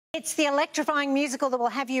It's the electrifying musical that will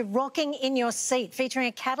have you rocking in your seat, featuring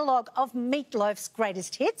a catalogue of Meat Loaf's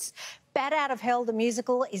greatest hits. Bat Out of Hell, the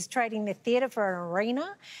musical, is trading the theatre for an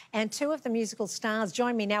arena, and two of the musical stars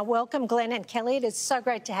join me now. Welcome, Glenn and Kellie. It is so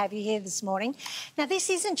great to have you here this morning. Now, this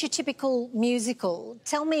isn't your typical musical.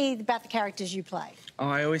 Tell me about the characters you play. Oh,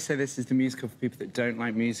 I always say this is the musical for people that don't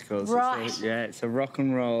like musicals. Right. It's a rock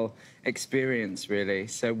and roll experience, really.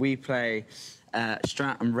 So we play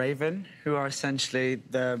Strat and Raven, who are essentially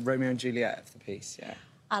the Romeo and Juliet of the piece, yeah.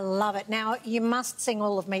 I love it. Now, you must sing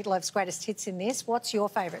all of Meat Loaf's greatest hits in this. What's your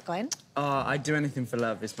favourite, Glenn? Oh, I Do Anything for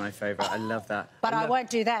Love is my favourite. I love that. But I won't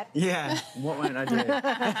do that. Yeah, what won't I do?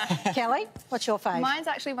 Kellie, what's your favourite? Mine's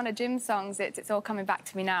actually one of Jim's songs. It's All Coming Back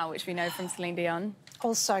to Me Now, which we know from Celine Dion.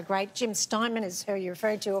 Also great. Jim Steinman is who you're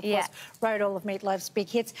referring to, of course, wrote all of Meat Loaf's big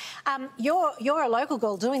hits. You're a local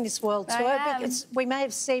girl doing this world tour. Because we may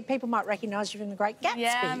have seen, people might recognise you from The Great Gatsby.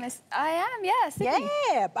 Yeah, I am, yes.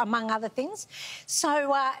 Yeah, among other things.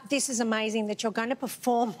 So this is amazing that you're going to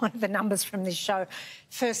perform one of the numbers from this show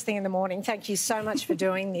first thing in the morning. Thank you so much for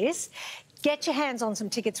doing this. Get your hands on some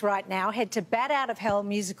tickets right now. Head to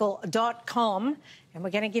batoutofhellmusical.com and we're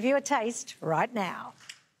going to give you a taste right now.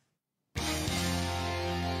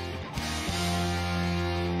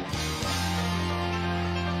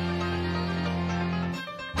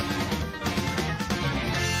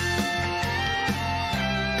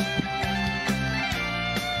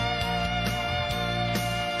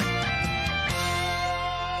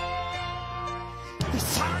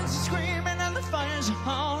 Screaming and the fires are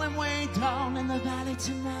hauling way down in the valley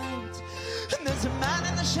tonight. And there's a man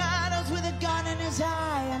in the shadows with a gun in his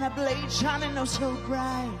eye and a blade shining oh so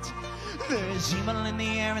bright. There's evil in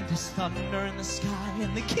the air and there's thunder in the sky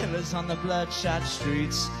and the killers on the bloodshot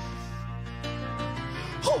streets.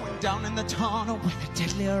 Oh, and down in the tunnel with the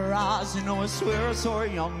deadly horizon, oh, I swear I saw a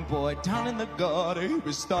young boy down in the gutter. He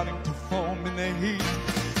was starting to foam in the heat.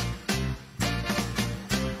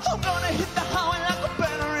 I'm gonna hit the highway like a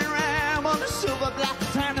battering ram on a silver black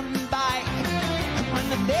phantom bike. And when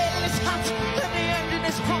the nail is hot and the engine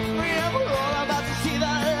is hungry, we're all about to see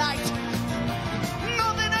the light.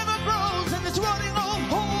 Nothing ever grows in this running old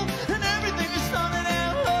hole, and everything is starting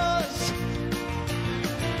at us.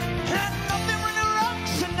 And nothing really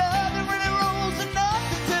rocks, and nothing really rolls, and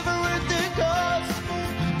nothing's ever ridiculous.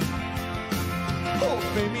 Oh,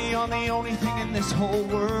 baby, you're the only thing in this whole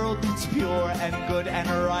world that's pure and good and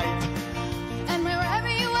right. And wherever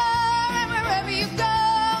you are and wherever you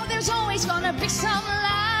go, there's always gonna be some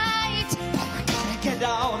light. But I gotta get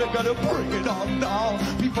out, I gotta bring it on down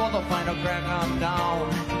before the final grand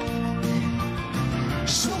countdown.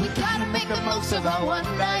 So we gotta make the most of our one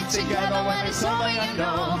night together. When it's over, you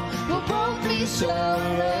know, we'll both be so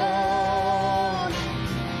alone.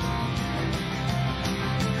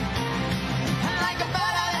 And like a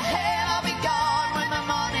bat out of hell, I'll be gone when the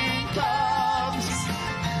morning comes.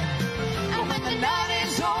 And when the night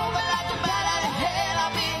is over, like a bat out of hell,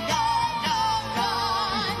 I'll be gone, gone,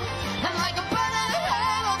 gone. And like a bat out of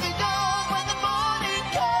hell, I'll be gone when the morning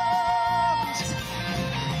comes.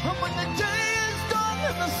 And when the day is done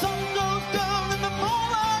and the sun goes down and the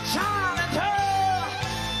moonlight shines her,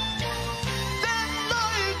 then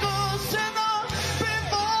like a sinner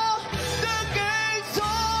before the gates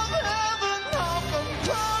of heaven, I'll come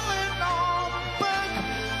crawling on back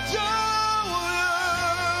to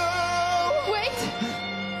you. Wait!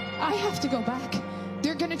 I have to go back.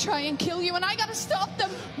 They're gonna try and kill you, and I gotta stop them.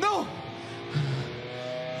 No!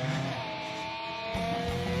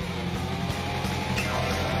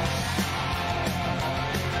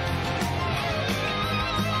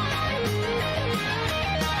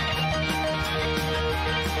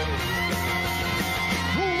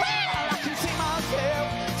 Well, I can see myself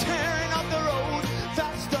tearing up the road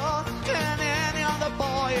faster than any other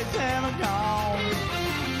boy has ever known.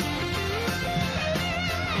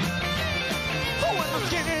 Oh, when my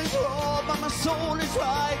skin is raw, but my soul is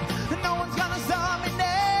right, and no one's gonna stop me,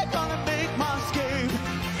 they're gonna make my escape.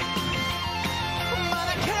 But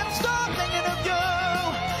I can't stop thinking of you,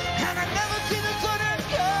 and I never see the sun and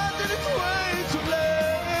God that it's way too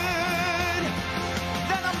late.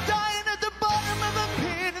 Then I'm dying at the bottom of the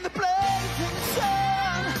pit in the blazing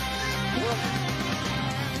sun,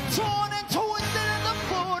 torn and twisted at the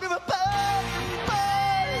foot of a burning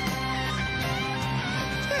bed.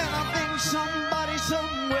 And I think somebody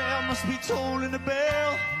somewhere must be tolling the bell.